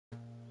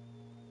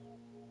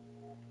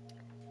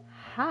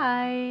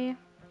Hi.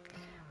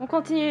 On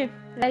continue.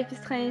 Life is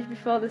strange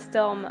before the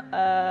storm.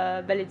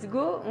 Bah let's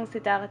go. On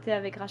s'était arrêté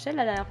avec Rachel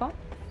la dernière fois.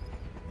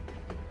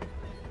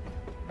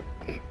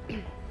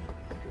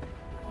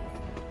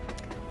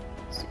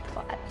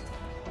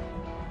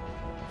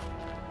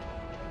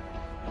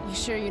 You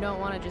sure you don't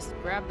want to just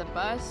grab the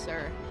bus,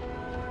 or...?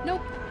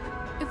 Nope.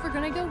 If we're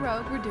gonna go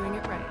rogue, we're doing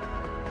it right.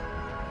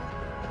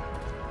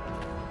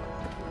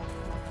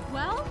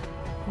 Well?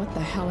 What the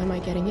hell am I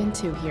getting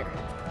into here?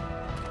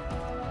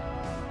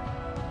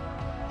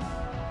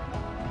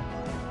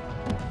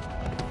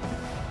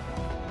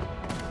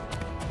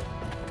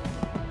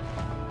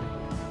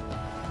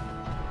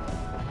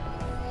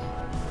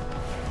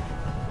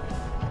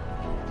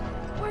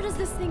 Where does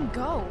this thing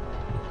go?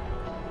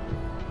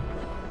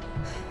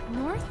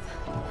 North?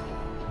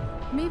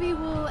 Maybe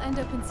we'll end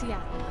up in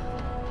Seattle.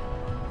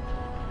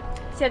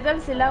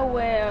 Seattle, c'est là où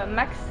est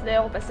Max,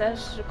 d'ailleurs au passage,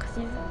 je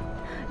précise.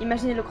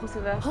 Imaginez le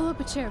crossover. Pull up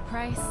a chair,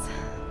 Price.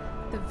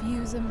 The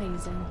view's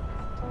amazing.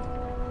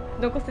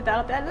 Donc on s'est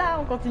arrêté là,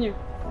 on continue.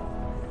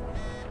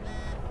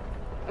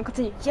 On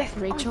continue. Yes.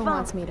 Rachel enfin.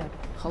 wants me to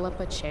pull up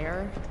a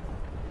chair.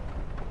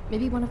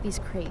 Maybe one of these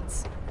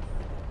crates.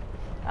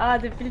 Ah,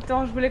 depuis le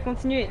temps, je voulais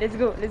continuer. Let's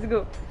go, let's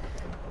go.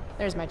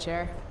 There's my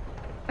chair.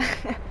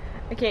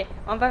 Ok,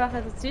 on va faire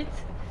ça tout de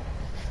suite.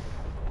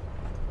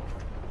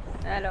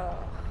 Alors,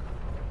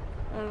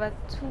 on va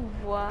tout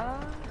voir.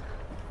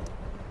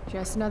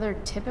 Just another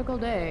typical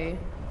day,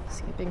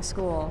 skipping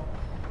school,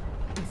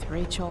 with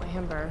Rachel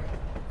Amber.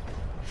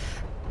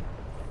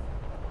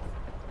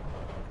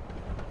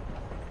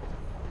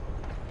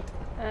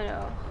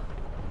 Alors.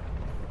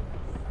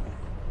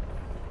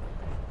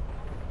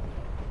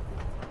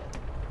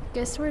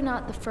 Guess we're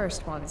not the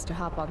first ones to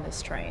hop on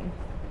this train.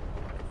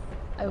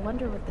 I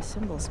wonder what the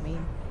symbols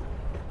mean.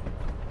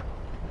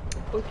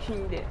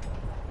 Aucune idée.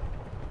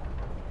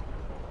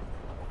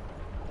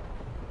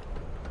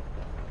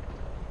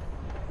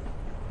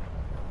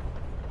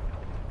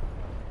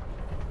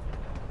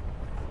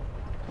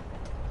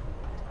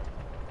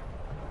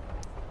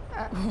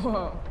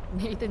 Whoa,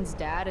 Nathan's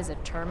dad is a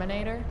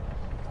Terminator?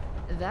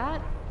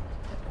 That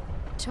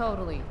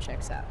totally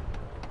checks out.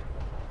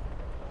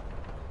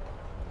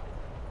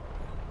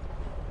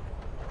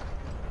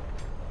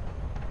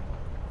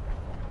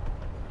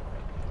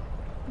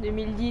 «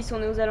 2010,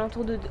 on est aux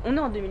alentours de... On est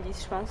en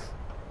 2010, je pense.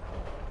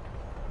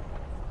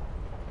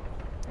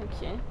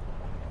 Ok.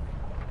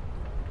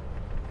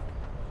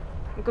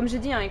 Donc, comme j'ai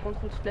dit, hein, il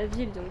contrôle toute la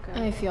ville, donc...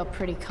 I feel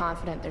pretty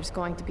confident there's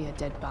going to be a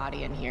dead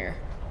body in here.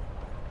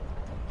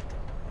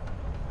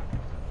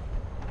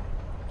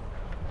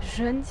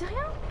 Je ne dis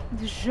rien.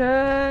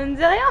 Je ne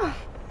dis rien.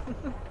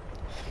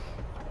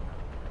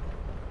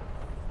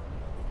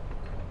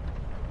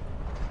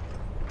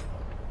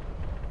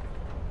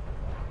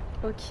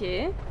 Ok.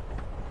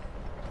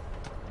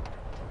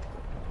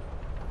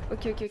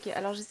 Ok.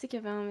 Alors, je sais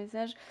qu'il y avait un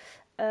message.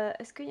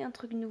 Est-ce qu'il y a un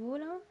truc nouveau,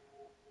 là?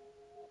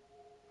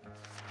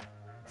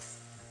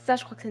 Ça,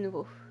 je crois que c'est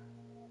nouveau.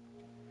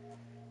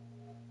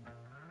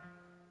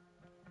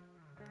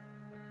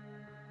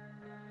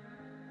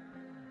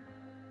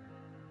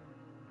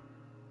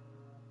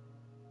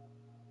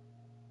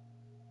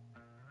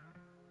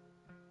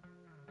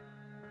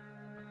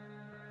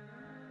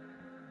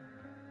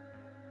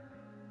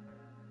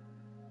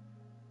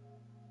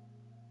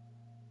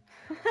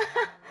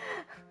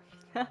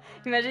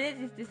 Imaginez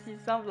si c'était si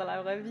simple dans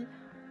la vraie vie,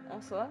 en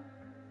soi.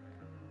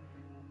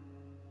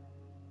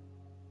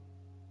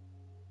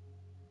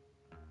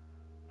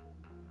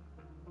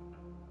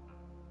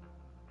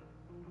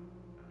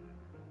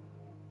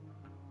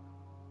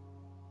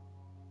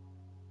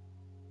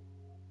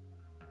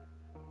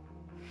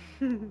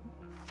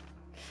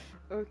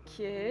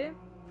 Ok.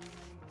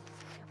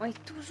 On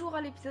est toujours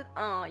à l'épisode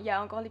 1. Il y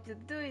a encore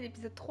l'épisode 2 et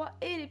l'épisode 3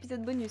 et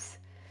l'épisode bonus.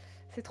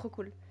 C'est trop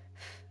cool.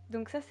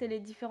 Donc ça, c'est les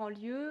différents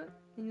lieux.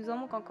 Il nous en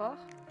manque encore.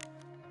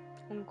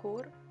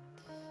 Encore.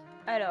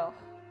 Alors.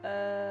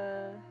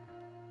 Ah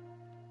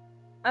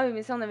oui,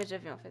 mais ça, on avait déjà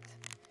vu, en fait.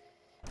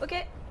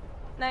 Ok.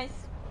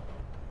 Nice.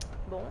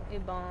 Bon, et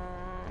ben...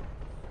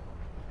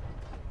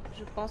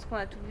 Je pense qu'on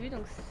a tout vu,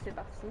 donc c'est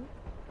parti.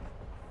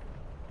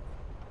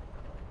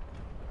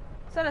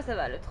 Ça, là, ça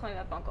va. Le train, il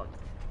va pas encore vite.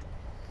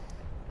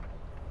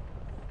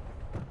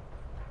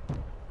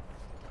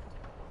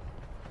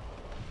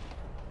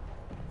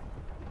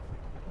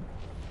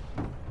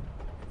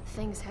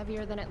 Thing's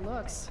heavier than it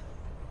looks.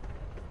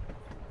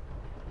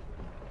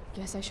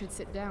 Guess I should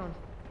sit down.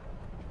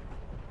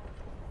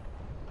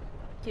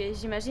 Ok,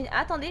 j'imagine...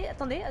 Attendez,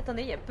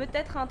 il y a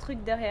peut-être un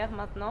truc derrière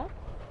maintenant.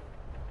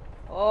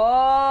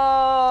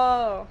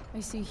 Oh!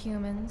 I see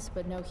humans,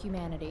 but no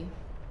humanity.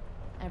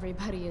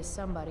 Everybody is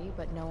somebody,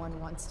 but no one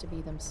wants to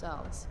be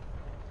themselves.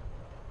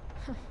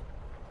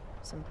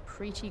 Some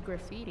preachy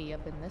graffiti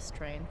up in this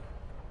train.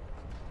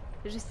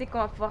 Je sais qu'on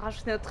va pouvoir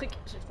rajouter notre truc,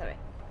 je le savais.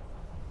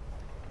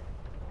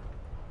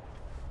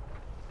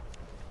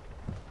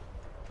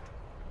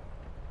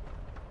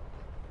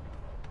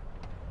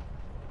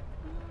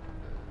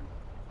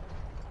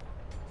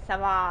 Ça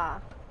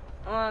va.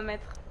 On va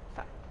mettre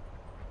ça.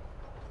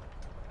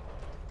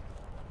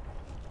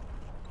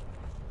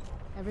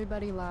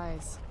 Everybody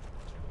lies.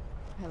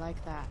 I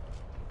like that.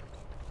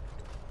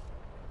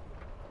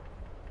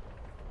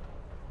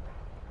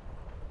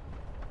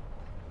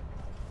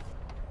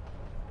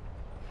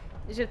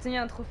 J'ai obtenu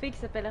un trophée qui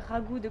s'appelle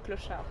ragoût de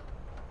clochard.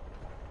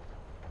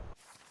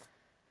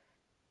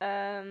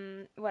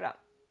 Voilà.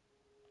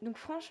 Donc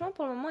franchement,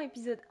 pour le moment,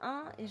 épisode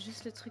 1 est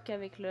juste le truc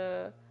avec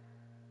le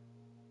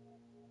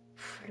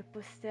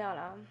poster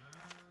là.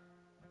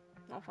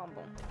 Enfin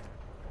bon.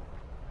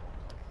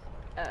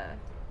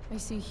 I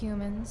see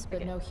humans,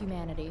 but Okay. no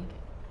humanity.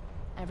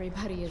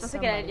 Everybody is pensais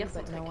qu'elle allait somebody, lire son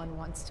but no truc. one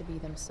wants to be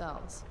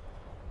themselves.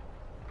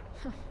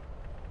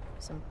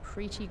 Some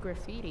preachy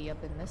graffiti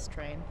up in this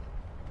train.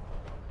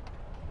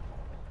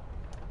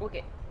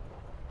 Ok.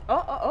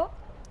 Oh oh oh.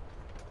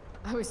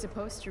 I was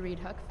supposed to read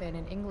Huck Finn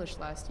in English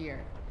last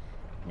year.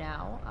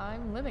 Now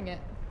I'm living it.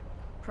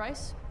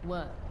 Price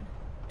 1.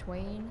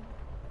 Twain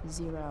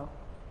 0.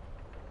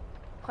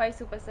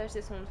 Price au passage,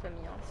 c'est son nom de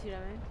famille, hein, si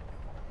jamais.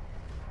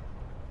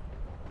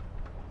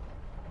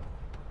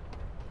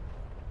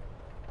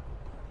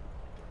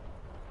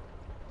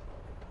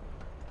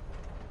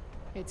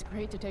 It's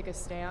great to take a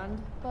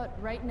stand, but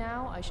right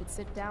now I should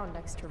sit down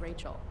next to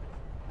Rachel.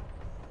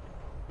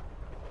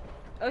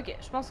 Ok,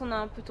 je pense qu'on a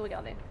un peu tout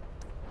regardé.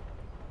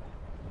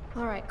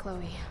 Alright,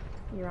 Chloe.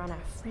 You're on a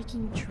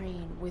freaking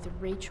train with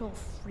Rachel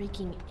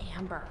freaking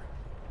Amber.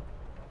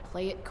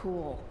 Play it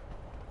cool.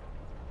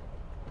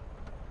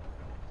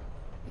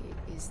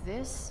 Is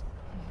this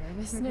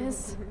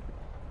nervousness?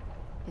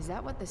 Is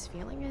that what this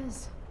feeling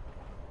is?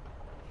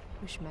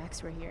 Wish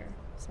Max were here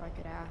so I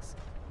could ask.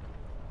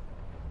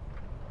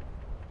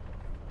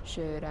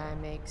 Should I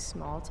make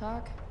small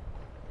talk?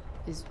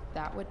 Is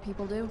that what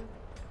people do?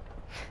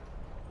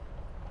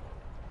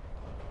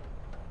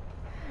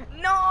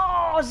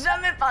 Non,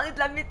 jamais parler de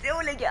la météo,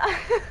 les gars.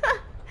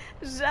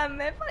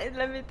 Jamais parler de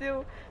la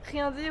météo.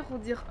 Rien dire ou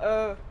dire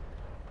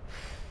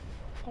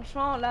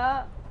franchement,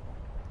 là,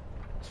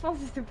 je pense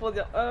que si c'est pour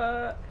dire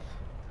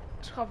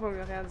je crois pas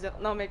mieux rien dire.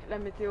 Non, mec, la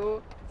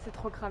météo, c'est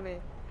trop cramé.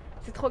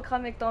 C'est trop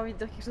cramé que t'as envie de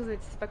dire quelque chose et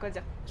tu sais pas quoi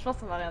dire. Je pense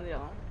qu'on va rien dire.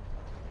 Hein.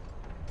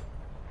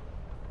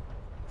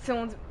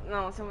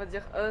 Non, si on va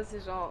dire c'est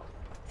genre.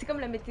 C'est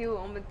comme la météo,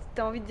 en mode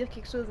t'as envie de dire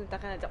quelque chose mais t'as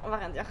rien à dire. On va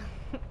rien dire.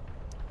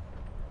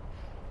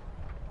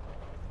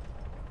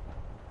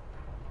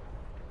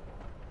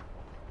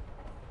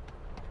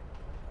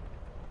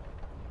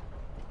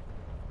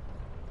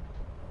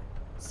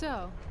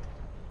 So,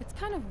 it's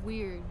kind of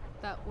weird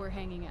that we're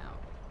hanging out.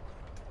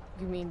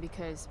 You mean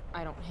because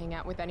I don't hang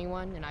out with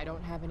anyone and I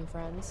don't have any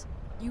friends?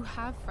 You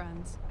have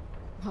friends.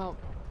 Well,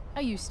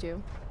 I used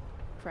to.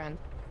 Friend.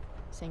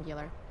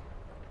 Singular.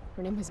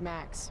 Her name was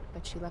Max,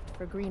 but she left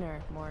for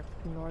greener, more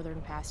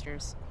northern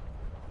pastures.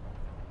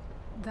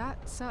 That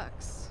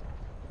sucks.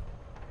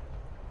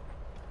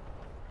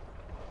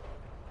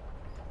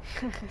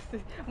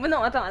 Bon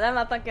non, attends, là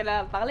maintenant qu'elle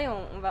a parlé,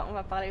 on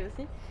va parler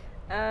aussi.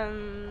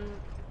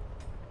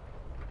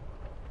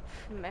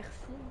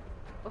 Merci.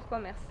 Pourquoi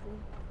merci?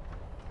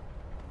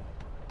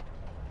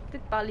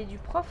 Peut-être parler du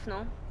prof,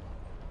 non?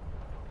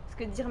 Parce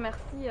que dire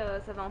merci,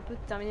 ça va un peu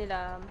terminer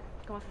la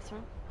conversation.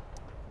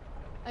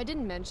 I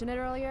didn't mention it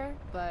earlier,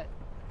 but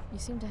you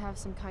seem to have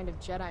some kind of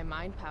Jedi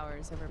mind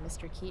powers over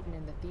Mr. Keaton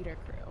and the theater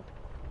crew.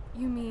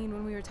 You mean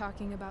when we were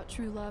talking about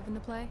true love in the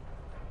play?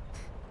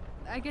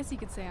 I guess you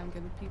could say I'm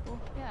good with people.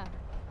 Yeah.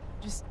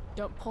 Just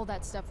don't pull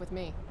that stuff with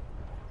me.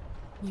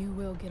 You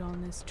will get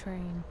on this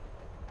train.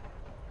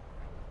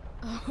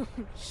 Oh,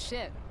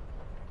 shit.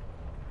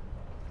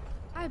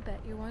 I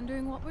bet you're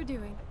wondering what we're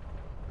doing.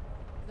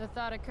 The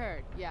thought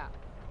occurred, yeah.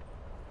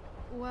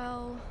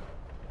 Well,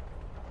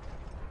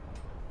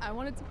 I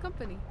wanted some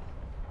company.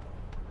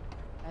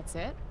 That's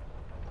it?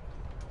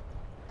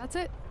 That's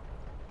it.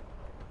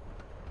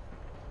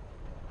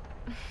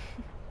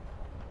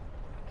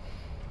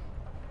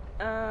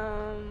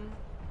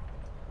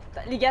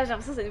 Les gars, j'ai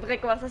l'impression que c'est une vraie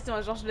conversation,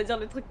 genre je dois dire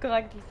le truc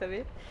correct, vous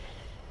savez.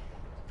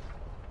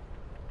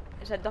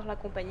 J'adore la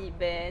compagnie.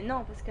 Ben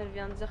non, parce qu'elle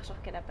vient de dire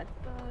genre qu'elle a pas de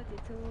potes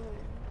et tout.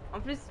 En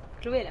plus,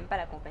 Chloé, elle aime pas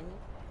la compagnie.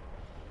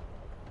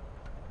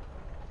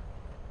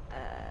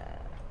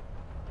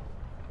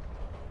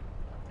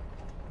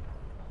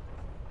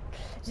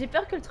 J'ai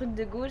peur que le truc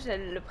de gauche,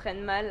 elle le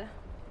prenne mal.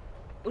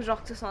 Ou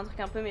genre que ce soit un truc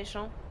un peu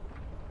méchant.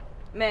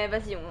 Mais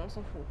vas-y, on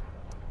s'en fout.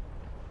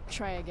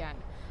 Try again.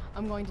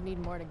 I'm going to need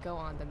more to go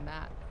on than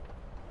that.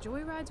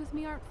 Joyrides with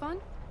me aren't fun?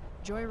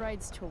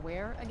 Joyrides to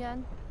where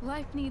again?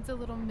 Life needs a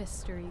little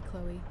mystery,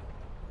 Chloe.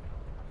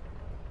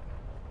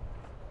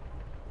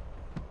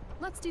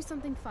 Let's do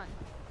something fun.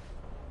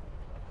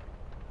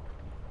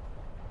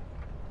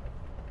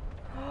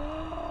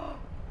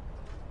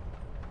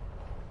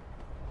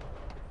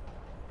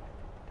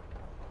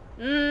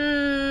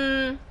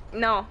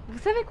 Non, vous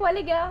savez quoi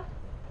les gars?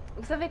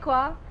 Vous savez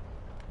quoi?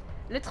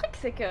 Le truc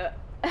c'est que...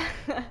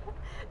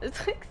 Le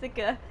truc c'est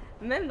que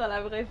même dans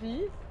la vraie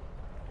vie,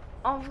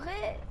 en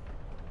vrai...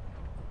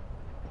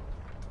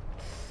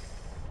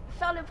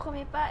 Faire le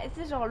premier pas et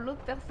c'est genre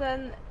l'autre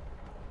personne...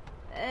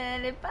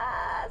 Elle est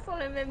pas sur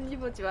le même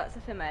niveau, tu vois, ça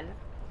fait mal.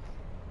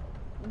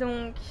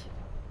 Donc...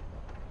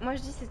 Moi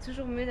je dis c'est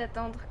toujours mieux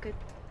d'attendre que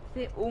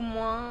c'est au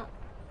moins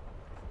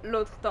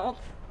l'autre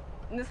tente.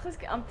 Ne serait-ce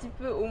qu'un petit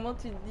peu, au moins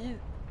tu te dises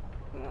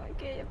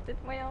ok, il y a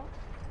peut-être moyen.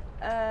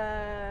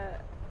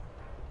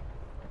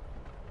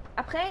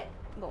 Après,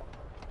 bon.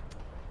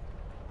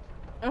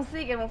 On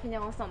sait qu'elles vont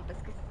finir ensemble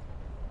parce que...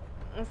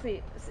 On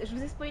sait. Je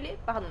vous ai spoilé?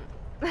 Pardon.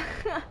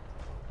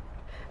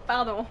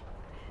 Pardon.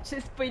 J'ai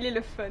spoilé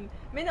le fun.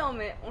 Mais non,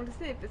 mais on le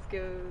sait parce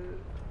que...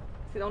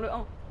 C'est dans le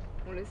 1.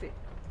 On le sait.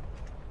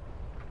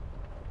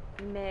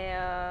 Mais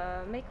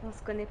mec, on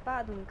se connaît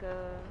pas donc...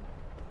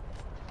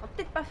 On va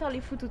peut-être pas faire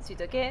les fous tout de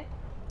suite, ok?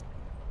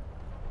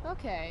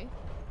 Okay,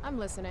 I'm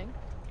listening.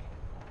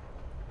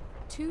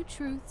 Two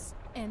truths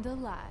and a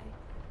lie.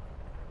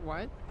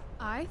 What?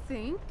 I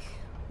think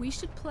we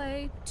should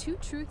play Two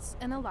Truths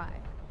and a Lie.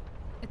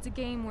 It's a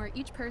game where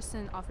each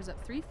person offers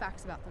up 3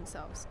 facts about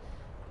themselves,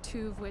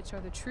 2 of which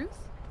are the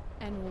truth,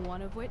 and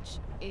 1 of which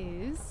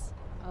is...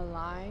 A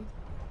lie?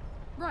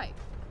 right.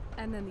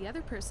 And then the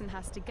other person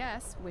has to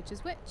guess which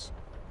is which.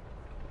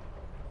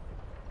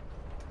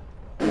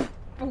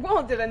 Pourquoi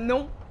on dirait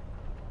non?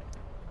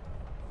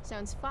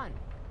 Sounds fun.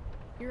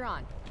 You're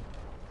on.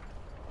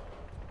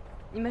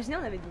 Imaginez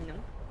on avait dit non.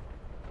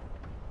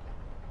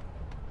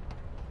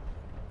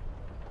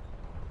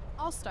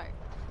 I'll start.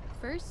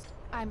 First,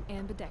 I'm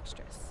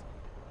ambidextrous.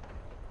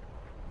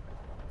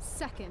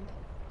 Second,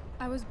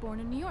 I was born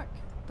in New York,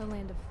 the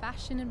land of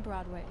fashion and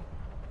Broadway,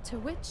 to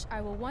which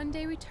I will one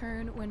day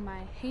return when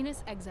my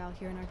heinous exile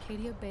here in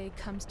Arcadia Bay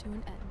comes to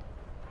an end.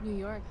 New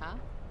York, huh?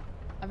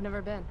 I've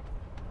never been.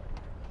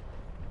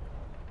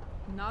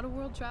 Not a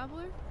world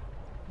traveler?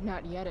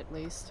 Not yet, at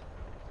least.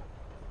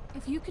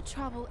 If you could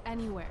travel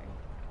anywhere,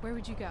 where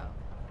would you go?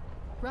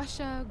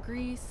 Russia,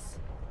 Greece,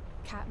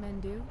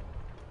 Kathmandu?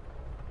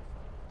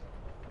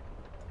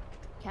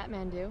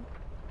 Kathmandu?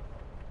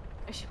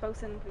 Je sais pas où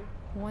ça non plus.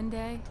 One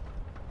day,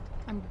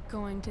 I'm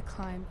going to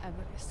climb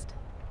Everest.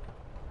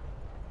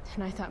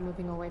 And I thought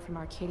moving away from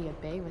Arcadia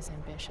Bay was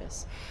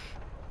ambitious.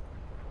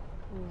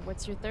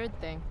 What's your third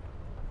thing?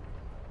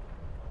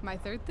 My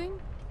third thing?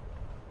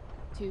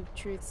 2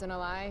 truths and a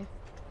lie?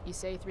 You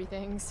say 3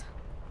 things?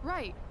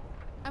 Right.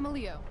 I'm a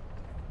Leo.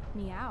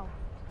 Meow.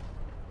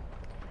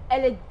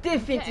 Elle est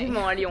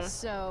définitivement un lion.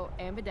 So,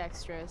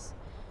 ambidextrous,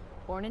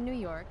 born in New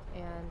York,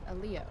 and a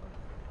Leo.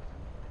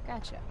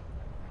 Gotcha.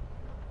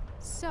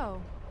 So,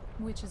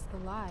 which is the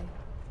lie?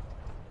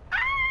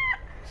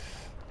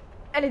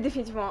 Elle est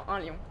définitivement un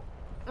lion.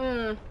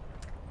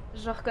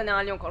 Je reconnais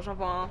un lion quand j'en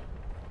vois un.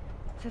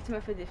 Ça me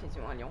fait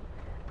définitivement un lion.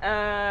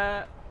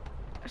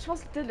 Je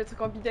pense que peut-être le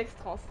truc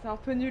ambidextre, c'est un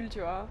peu nul,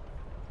 tu vois.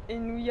 Et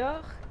New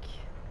York...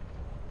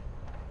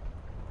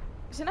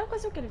 J'ai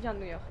l'impression qu'elle vient de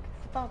New York.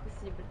 C'est pas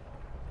impossible.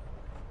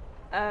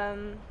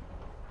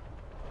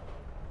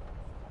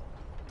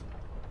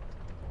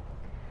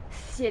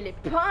 Si elle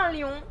est pas un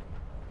lion...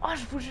 Oh,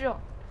 je vous jure.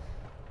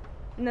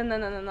 Non, non,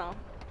 non, non, non.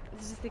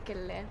 Je sais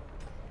qu'elle l'est.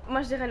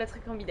 Moi, je dirais le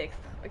truc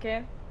ambidextre,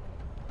 ok?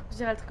 Je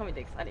dirais le truc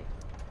ambidextre, allez.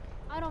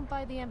 I don't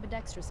buy the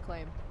ambidextrous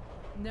claim.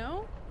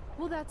 No?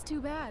 Well, that's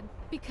too bad,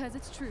 because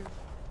it's true.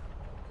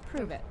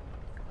 Prove it.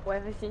 Ouais,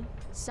 vas-y.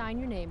 Sign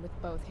your name with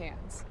both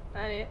hands.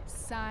 Allez.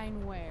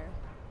 Sign where?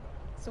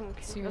 Sur mon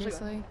cul. Non, je rigole.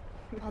 Seriously?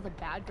 All the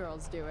bad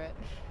girls do it.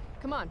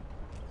 Come on.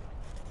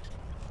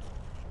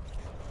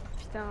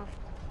 Putain.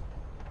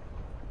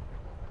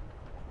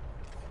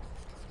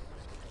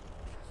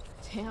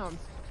 Damn.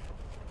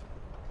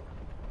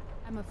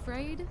 I'm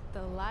afraid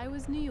the lie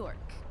was New York.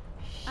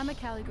 I'm a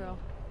Cali girl,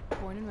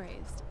 born and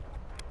raised.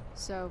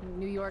 So,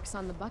 New York's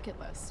on the bucket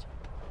list.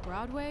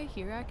 Broadway,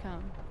 here I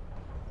come.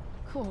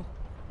 Cool.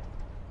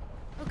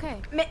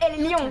 Okay. Mais elle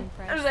est lion. Turn,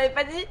 French. Je l'avais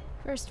pas dit.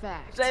 First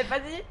fact. Je l'avais pas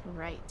dit.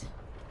 Right.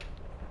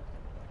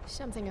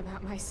 Something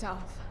about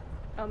myself.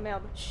 Oh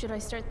merde. Should I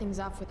start things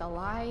off with a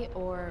lie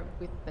or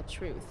with the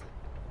truth?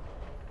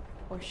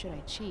 Or should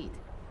I cheat?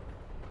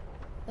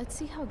 Let's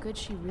see how good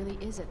she really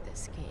is at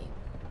this game.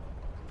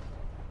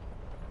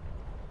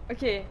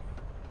 Ok.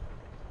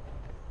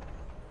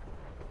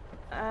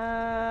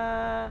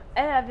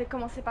 Elle avait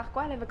commencé par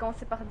quoi? Elle avait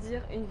commencé par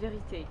dire une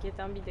vérité qui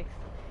était ambidextre.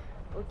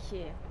 Ok.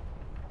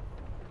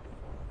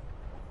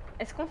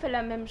 Est-ce qu'on fait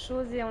la même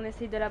chose et on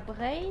essaye de la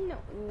brain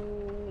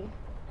ou...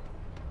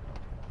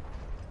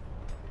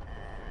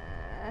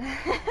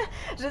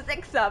 Je sais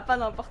que ça a pas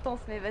d'importance,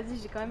 mais vas-y,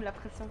 j'ai quand même la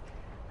pression.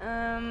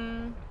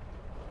 On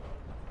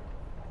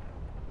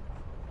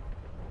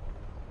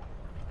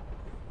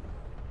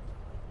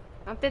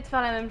va peut-être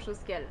faire la même chose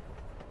qu'elle.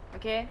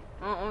 Ok?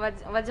 On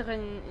va dire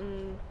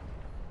une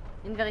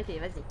vérité,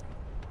 vas-y.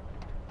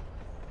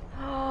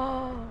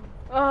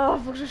 Oh,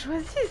 faut que je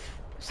choisisse.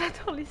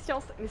 J'adore les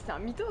sciences. Mais c'est un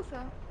mytho,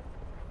 ça.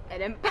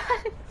 Elle aime pas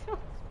les sciences.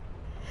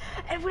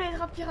 Elle voulait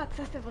être un pirate,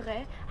 ça c'est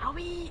vrai. Ah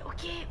oui,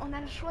 ok, on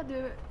a le choix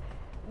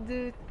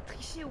de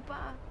tricher ou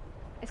pas.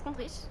 Est-ce qu'on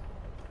triche?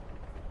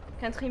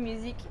 Country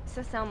music,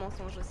 ça c'est un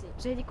mensonge aussi.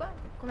 J'avais dit quoi?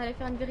 Qu'on allait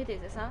faire une vérité,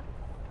 c'est ça?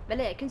 Bah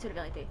là, il n'y a qu'une seule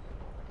vérité.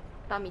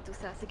 Parmi tout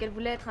ça, c'est qu'elle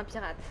voulait être un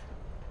pirate.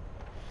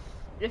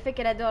 Le fait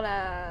qu'elle adore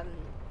la...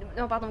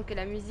 Non, pardon, que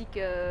la musique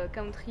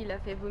country l'a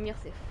fait vomir,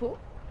 c'est faux.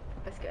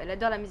 parce qu'elle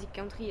adore la musique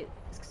country,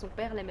 parce que son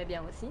père l'aimait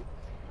bien aussi.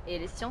 Et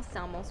les sciences, c'est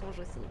un mensonge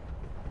aussi.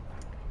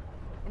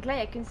 Donc là, il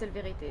n'y a qu'une seule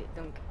vérité.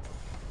 Donc,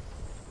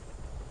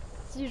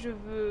 si je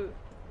veux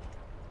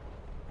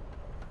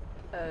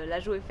la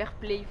jouer fair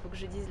play, il faut que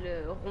je dise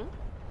le rond.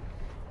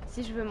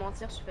 Si je veux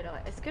mentir, je fais le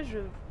vrai. Est-ce que je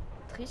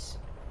triche?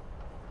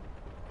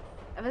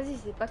 Ah vas-y,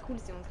 c'est pas cool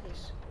si on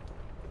triche.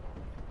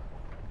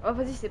 Oh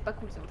vas-y, c'est pas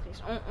cool si on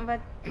triche.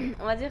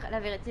 On va dire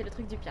la vérité, le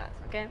truc du pirate,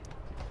 ok?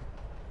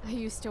 I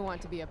used to want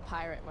to be a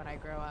pirate when I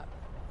grow up.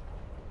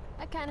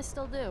 I kinda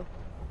still do.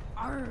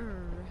 Arr.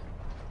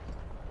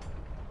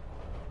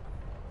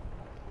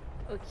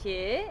 Ok,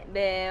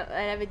 ben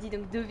elle avait dit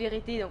donc 2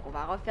 vérités, donc on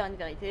va refaire une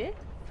vérité.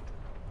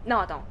 Non,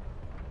 attends.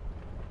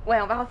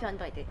 Ouais, on va refaire une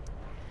vérité.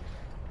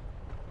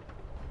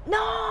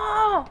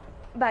 Non!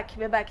 Back,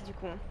 mais back du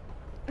coup.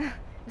 Mais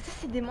ça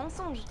c'est des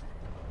mensonges.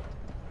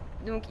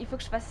 Donc il faut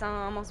que je fasse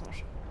un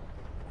mensonge.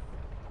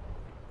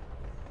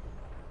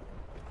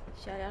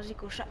 Je suis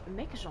allergique au chat.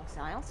 Mec, j'en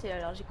sais rien si elle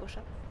est allergique au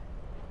chat.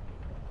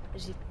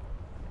 J'ai...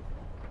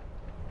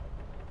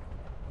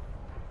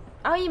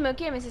 Ah oui, mais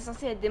ok, mais c'est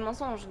censé être des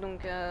mensonges,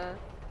 donc... Est-ce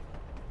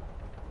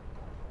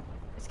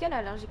qu'elle est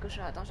allergique au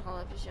chat? Attends, je suis en train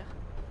de réfléchir.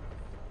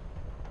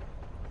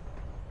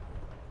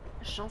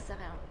 J'en sais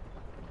rien.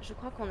 Je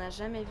crois qu'on n'a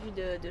jamais vu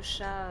de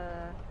chat...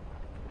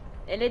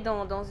 Elle est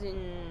dans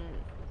une...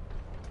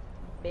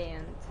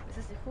 band.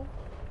 Ça, c'est faux.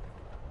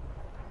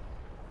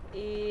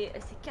 Et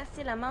elle s'est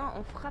cassé la main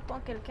en frappant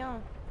quelqu'un.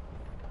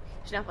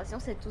 J'ai l'impression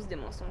que c'est tous des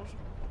mensonges.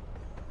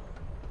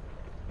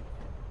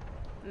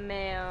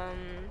 Mais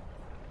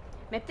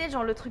peut-être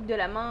genre le truc de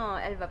la main,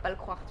 elle va pas le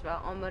croire, tu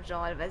vois. En mode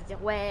genre elle va se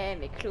dire ouais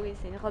mais Chloé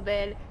c'est une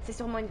rebelle, c'est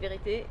sûrement une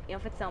vérité. Et en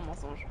fait c'est un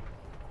mensonge.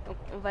 Donc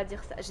on va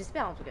dire ça.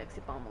 J'espère en tout cas que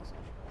c'est pas un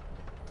mensonge.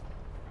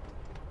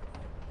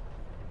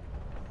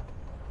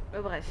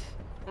 Bref,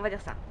 on va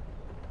dire ça.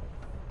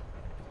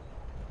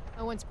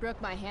 I once broke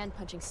my hand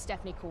punching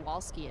Stephanie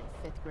Kowalski in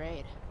 5th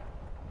grade.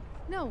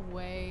 No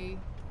way.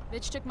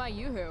 Bitch took my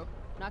yoo-hoo,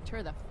 knocked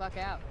her the fuck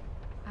out.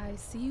 I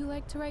see you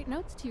like to write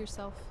notes to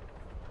yourself.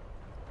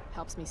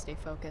 Helps me stay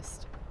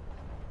focused.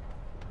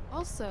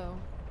 Also,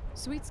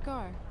 sweet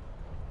scar.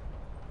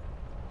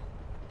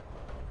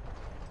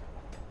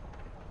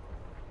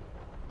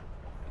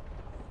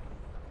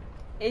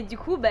 Et du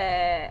coup,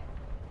 ben...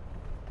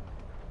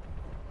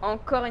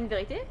 Encore une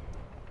vérité?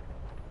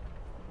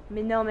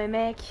 Mais non, mais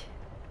mec...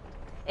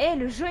 Eh,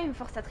 le jeu, il me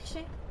force à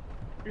tricher.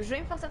 Le jeu,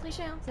 il me force à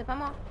tricher, hein, c'est pas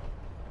moi.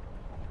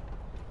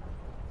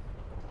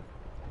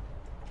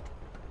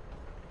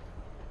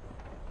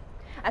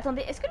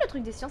 Attendez, est-ce que le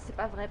truc des sciences, c'est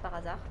pas vrai par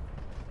hasard?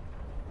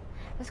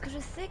 Parce que je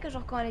sais que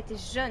genre quand elle était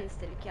jeune,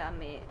 c'était le cas,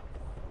 mais...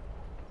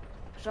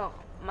 Genre,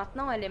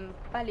 maintenant, elle aime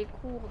pas les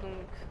cours,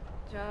 donc...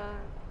 Tu vois...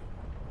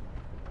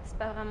 C'est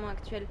pas vraiment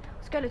actuel.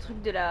 En tout cas, le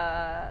truc de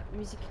la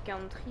musique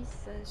country,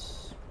 ça...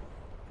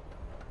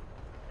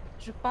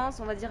 Je pense,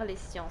 on va dire les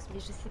sciences, mais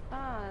je sais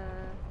pas...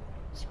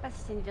 Je sais pas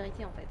si c'est une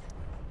vérité, en fait.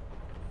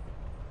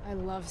 I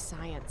love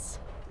science.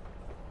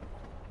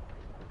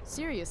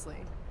 Seriously,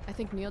 I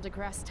think Neil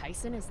deGrasse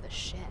Tyson is the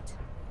shit.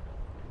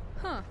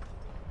 Huh.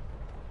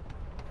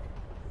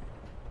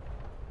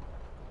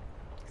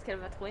 Qu'est-ce qu'elle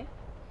va trouver?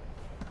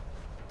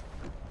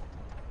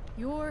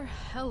 You're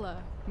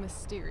hella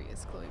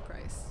mysterious, Chloe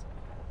Price.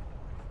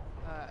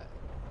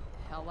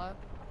 Hella?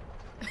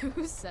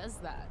 Who says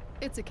that?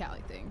 It's a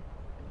Cali thing.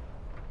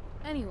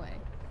 Anyway,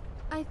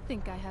 I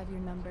think I have your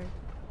number.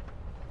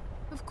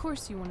 Of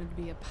course you wanted to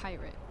be a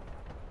pirate.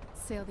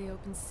 Sail the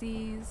open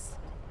seas,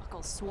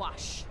 Buckle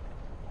swash.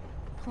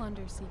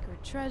 plunder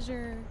secret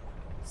treasure.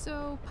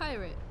 So,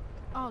 pirate.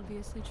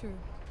 Obviously true.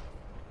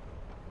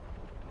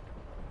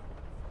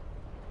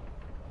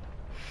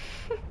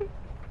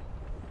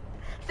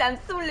 Ça me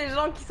saoule les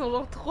gens qui sont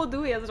genre trop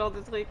doués à ce genre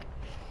de truc.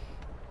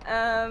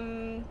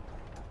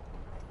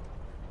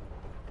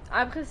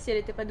 Après, si elle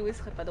était pas douée, ce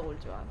serait pas drôle,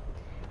 tu vois.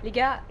 Les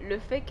gars, le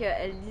fait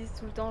qu'elle dise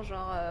tout le temps,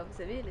 genre, vous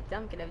savez, les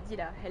termes qu'elle avait dit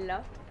là,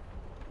 hella,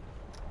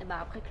 et bah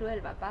après Chloé,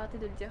 elle va pas arrêter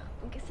de le dire.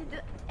 Donc c'est de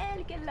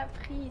elle qu'elle l'a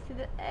pris, c'est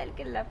de elle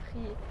qu'elle l'a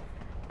pris.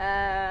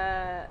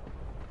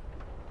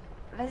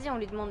 Vas-y, on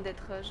lui demande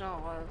d'être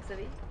genre, vous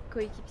savez,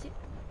 coéquipier.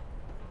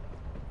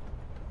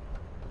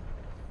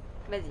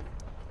 Vas-y.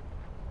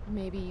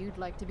 Maybe you'd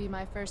like to be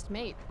my first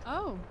mate,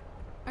 Oh,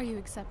 are you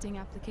accepting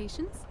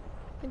applications?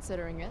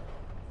 considering it.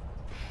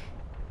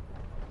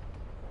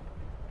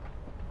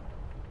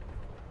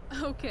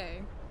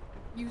 Okay.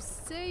 You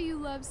say you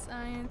love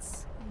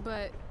science,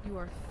 but you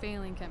are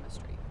failing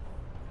chemistry.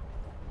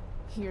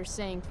 You're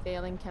saying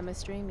failing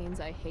chemistry means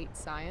I hate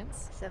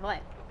science? C'est vrai.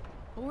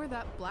 Or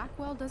that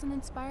Blackwell doesn't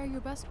inspire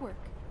your best work.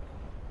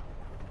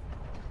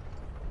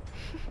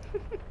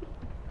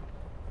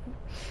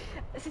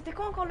 C'était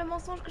quoi encore le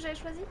mensonge que j'avais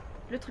choisi?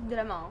 Le truc de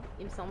la main, hein,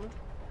 il me semble.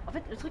 En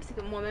fait, le truc c'est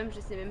que moi-même, je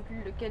sais même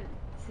plus lequel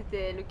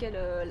c'était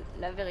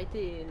la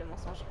vérité et le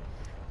mensonge.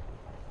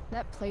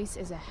 That place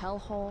is a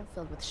hellhole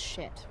filled with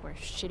shit, where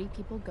shitty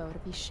people go to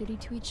be shitty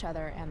to each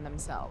other and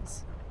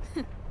themselves.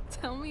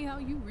 Tell me how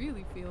you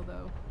really feel,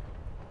 though.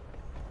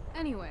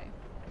 Anyway,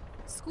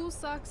 School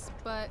sucks,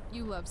 but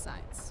you love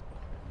science.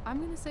 I'm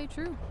gonna say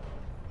true.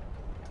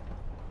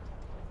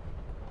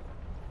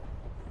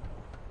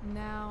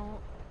 Now,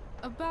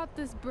 about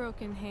this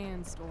broken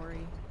hand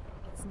story.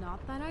 It's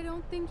not that I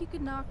don't think you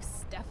could knock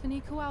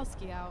Stephanie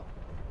Kowalski out.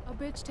 A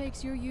bitch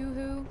takes your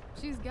yoo-hoo,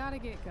 she's gotta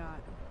get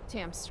got.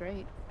 Damn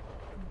straight.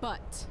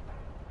 But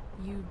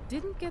you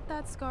didn't get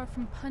that scar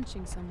from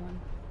punching someone.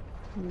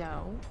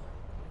 No.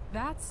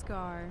 That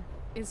scar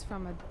is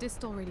from a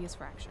distal radius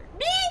fracture.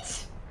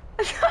 Bitch!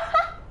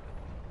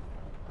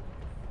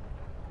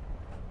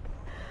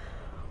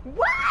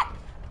 What?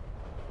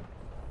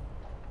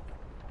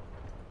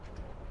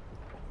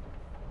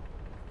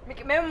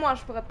 Mais même moi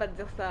je pourrais pas te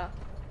dire ça.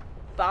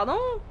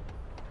 Pardon?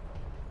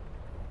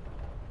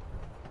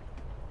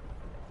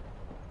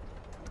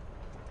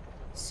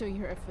 So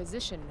you're a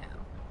physician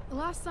now?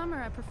 Last summer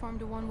I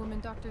performed a one-woman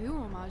Doctor Who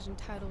homage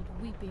entitled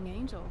Weeping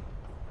Angel.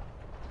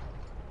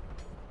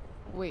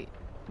 Wait,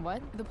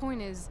 what? The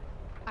point is,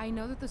 I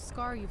know that the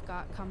scar you've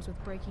got comes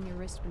with breaking your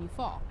wrist when you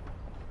fall.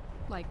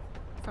 Like,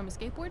 from a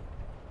skateboard?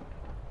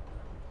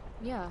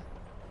 Yeah.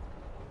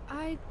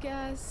 I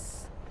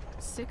guess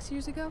 6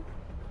 years ago?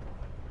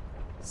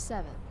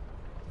 7.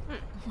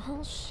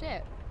 Well,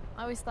 shit.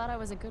 I always thought I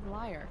was a good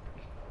liar.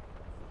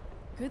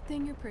 Good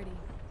thing you're pretty.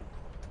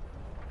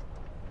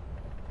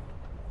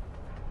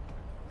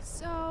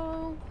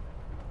 So,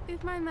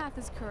 if my math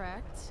is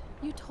correct,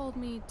 you told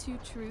me 2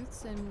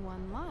 truths and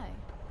 1 lie.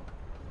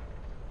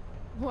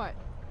 What?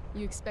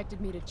 You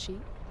expected me to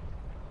cheat?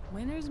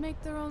 Winners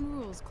make their own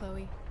rules,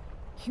 Chloe.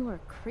 You are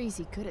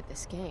crazy good at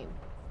this game.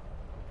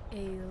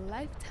 A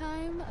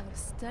lifetime of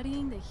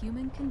studying the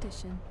human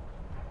condition.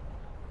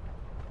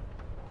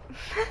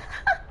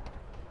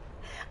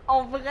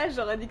 En vrai,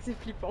 j'aurais dit que c'est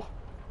flippant.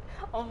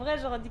 En vrai,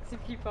 j'aurais dit que c'est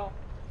flippant.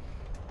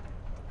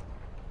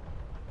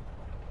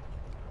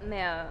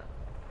 Mais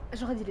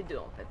j'aurais dit les deux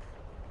en fait.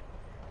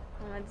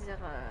 On va dire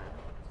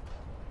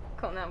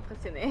qu'on est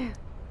impressionné.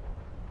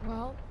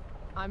 Well,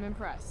 I'm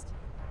impressed.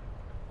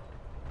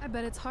 I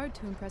bet it's hard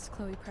to impress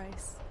Chloe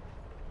Price.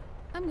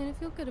 I'm gonna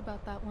feel good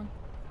about that one.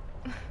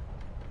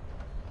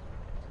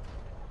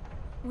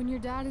 When your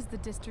dad is the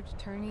district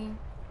attorney,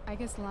 I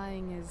guess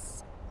lying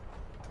is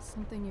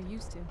something you're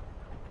used to.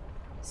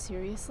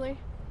 Seriously?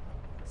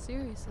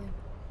 Seriously.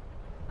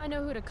 I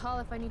know who to call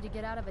if I need to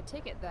get out of a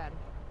ticket then.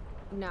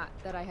 Not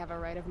that I have a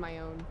right of my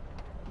own.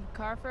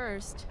 Car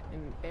first,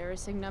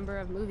 embarrassing number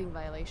of moving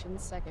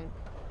violations second.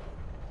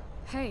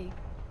 Hey,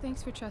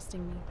 thanks for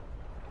trusting me.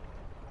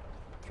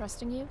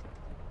 Trusting you?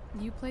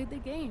 You played the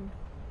game.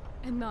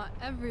 And not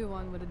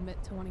everyone would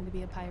admit to wanting to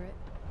be a pirate.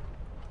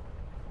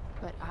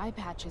 But eye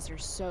patches are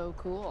so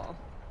cool.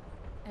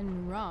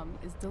 And rum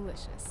is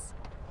delicious.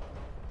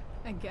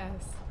 I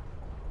guess.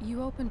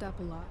 You opened up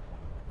a lot.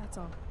 That's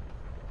all.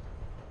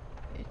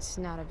 It's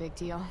not a big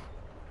deal.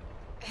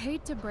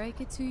 Hate to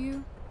break it to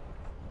you,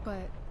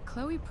 but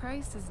Chloe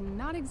Price is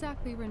not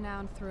exactly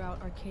renowned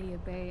throughout Arcadia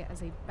Bay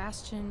as a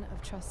bastion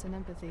of trust and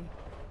empathy.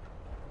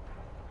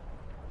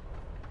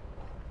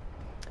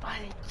 Oh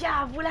les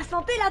gars, vous la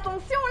sentez la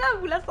tension là?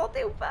 Vous la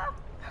sentez ou pas?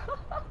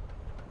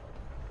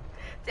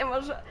 Tiens, moi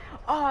je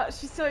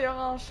suis sûre il y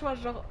aura un choix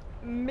genre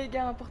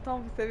méga important,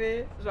 vous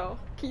savez, genre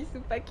kiss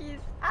ou pas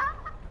kiss. Ah,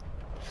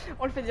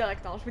 on le fait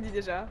direct, hein, je vous dis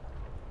déjà.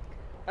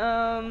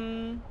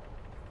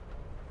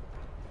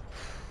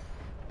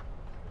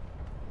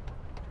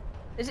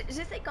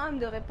 J'essaie quand même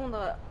de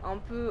répondre un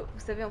peu, vous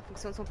savez, en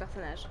fonction de son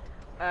personnage.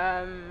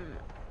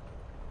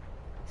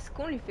 Est-ce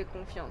qu'on lui fait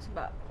confiance?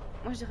 Bah,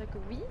 moi je dirais que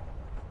oui.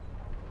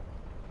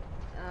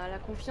 La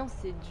confiance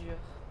c'est dur.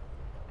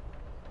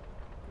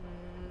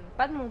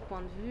 Pas de mon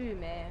point de vue,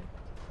 mais...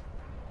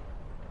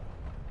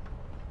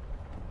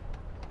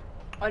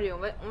 Allez, on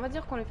va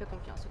dire qu'on lui fait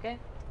confiance, ok?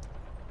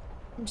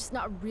 I'm just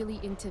not really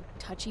into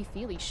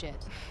touchy-feely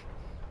shit.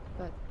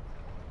 But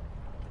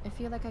I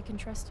feel like I can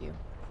trust you.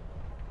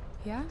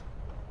 Yeah?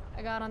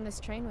 I got on this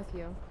train with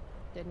you,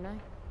 didn't I?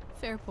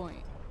 Fair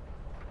point.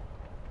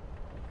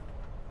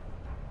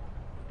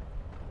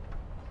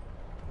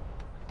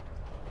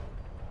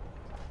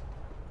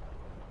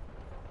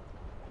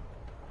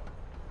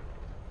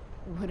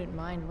 Wouldn't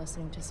mind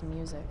listening to some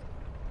music.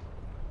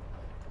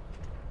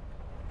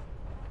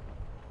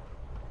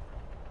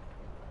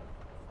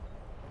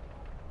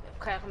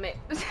 Frère, mais...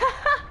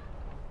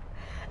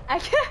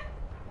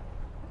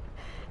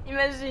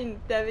 Imagine,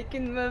 t'es avec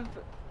une meuf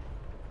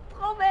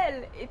trop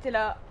belle et t'es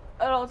là.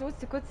 Alors, tu vois,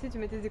 c'est quoi, tu sais, tu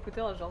mets tes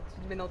écouteurs, genre tu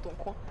te mets dans ton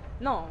coin.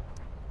 Non.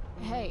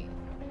 Hey,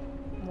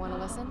 wanna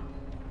listen?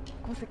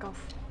 Conséquence.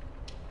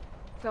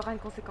 Ça aura une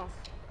conséquence.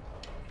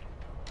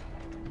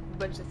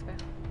 Bonne, j'espère.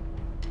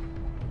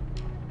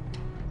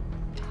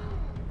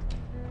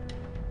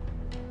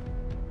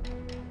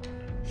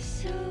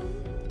 So,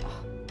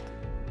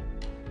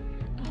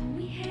 are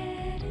we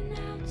heading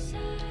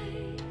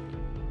outside?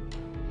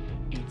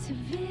 It's a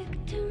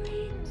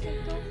victory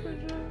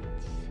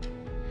dance.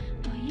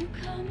 Are you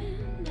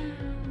coming now?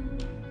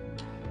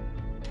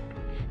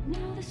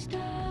 Now the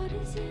start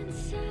is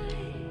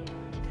inside.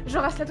 Je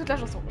reste là toute la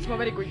chanson, je m'en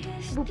bats les couilles.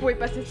 Vous pouvez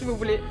passer si vous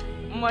voulez.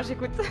 Moi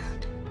j'écoute.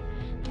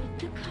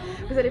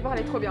 Vous allez voir,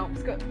 elle est trop bien.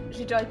 Parce que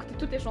j'ai déjà écouté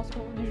toutes les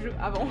chansons du jeu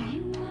avant.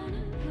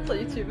 Sur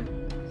YouTube.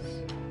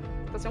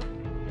 Attention.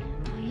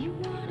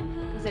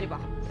 Vous allez voir,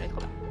 elle est trop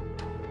bien.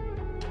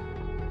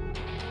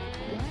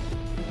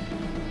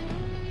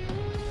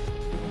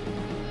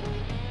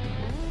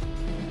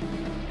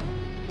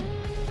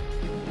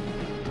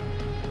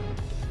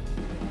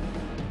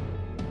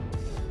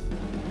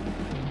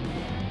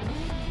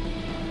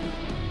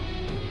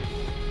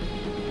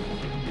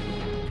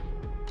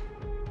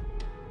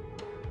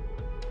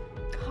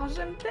 Oh,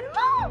 j'aime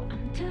tellement!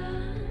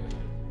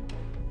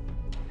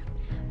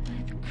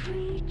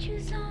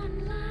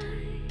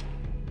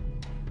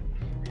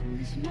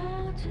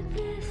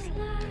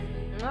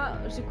 Ah,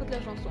 j'écoute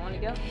la chanson, hein, les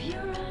gars.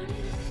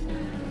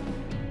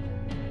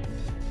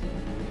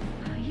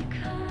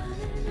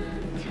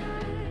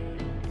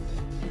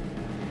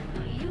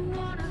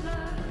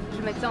 Je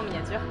vais mettre ça en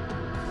miniature.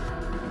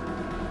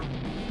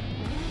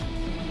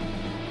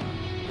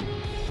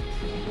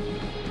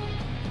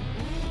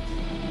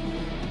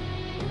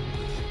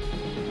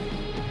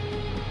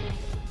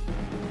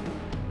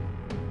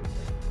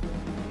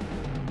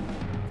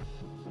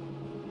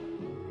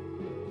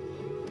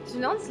 Je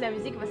me demande si la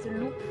musique va se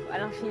loop à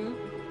l'infini.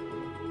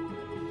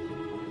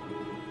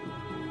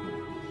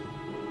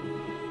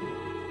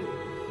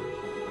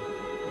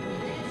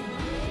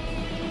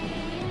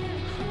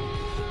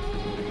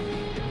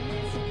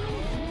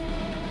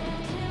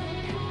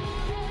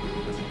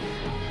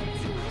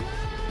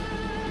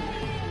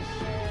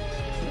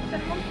 C'est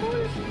tellement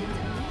cool.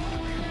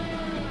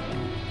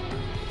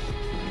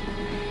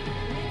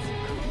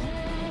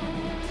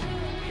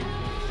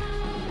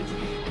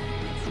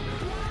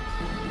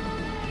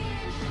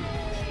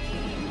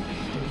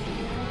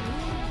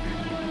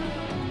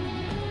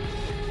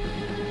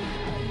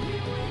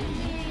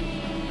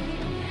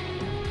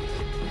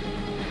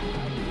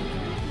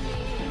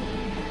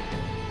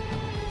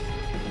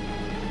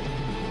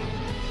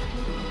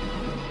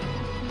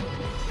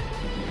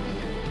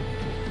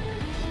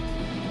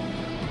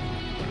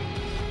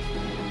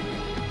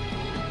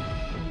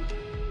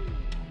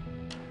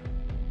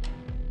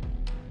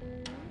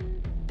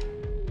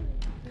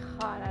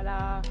 Oh là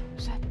là,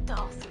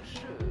 j'adore ce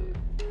jeu.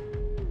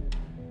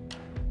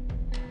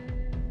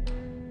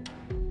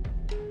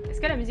 Est-ce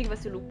que la musique va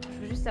se loop? Je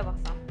veux juste savoir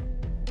ça.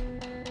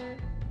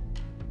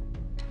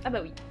 Ah bah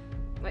oui.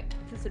 Ouais,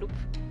 ça se loop.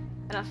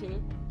 À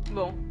l'infini.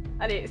 Bon,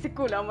 allez, c'est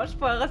cool, hein. Moi je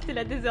pourrais rester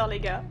là des heures, les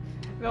gars.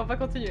 Mais on va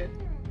continuer.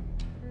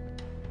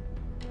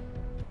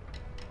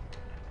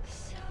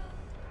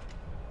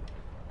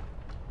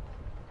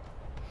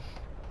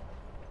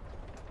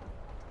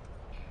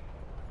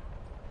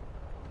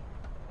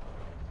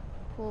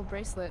 Cool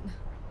bracelet.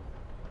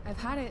 I've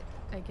had it,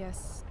 I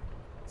guess,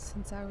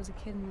 since I was a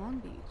kid in Long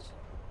Beach.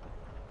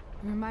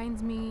 It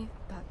reminds me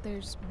that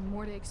there's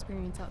more to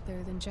experience out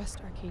there than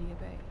just Arcadia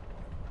Bay.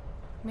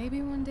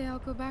 Maybe one day I'll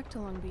go back to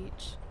Long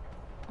Beach.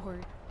 Or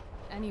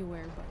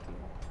anywhere but here.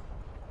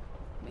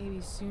 Maybe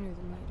sooner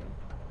than later.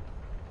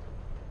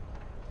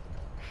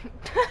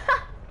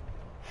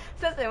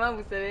 Ça c'est moi,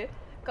 vous savez.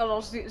 Quand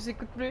genre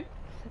j'écoute plus.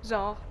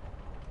 Genre.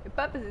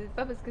 Pas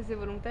parce que c'est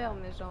volontaire,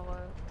 mais genre.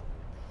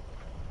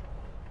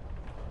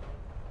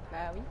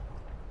 Bah oui.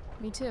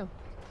 Me too.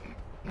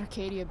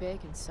 Arcadia Bay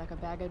can suck a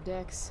bag of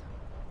dicks.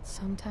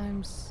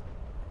 Sometimes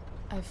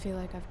I feel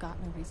like I've got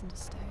no reason to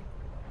stay.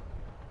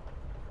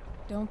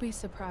 Don't be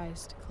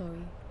surprised,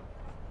 Chloe,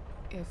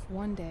 if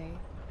one day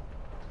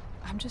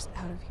I'm just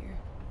out of here.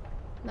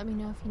 Let me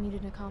know if you need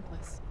an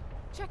accomplice.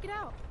 Check it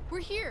out!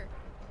 We're here!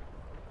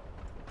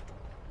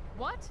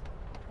 What?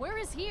 Where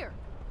is here?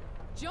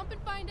 Jump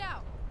and find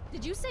out!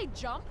 Did you say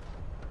jump?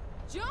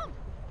 Jump!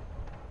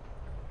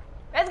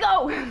 Let's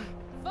go!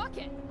 Fuck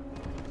it!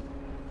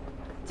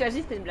 Tu as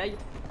dit c'était une blague.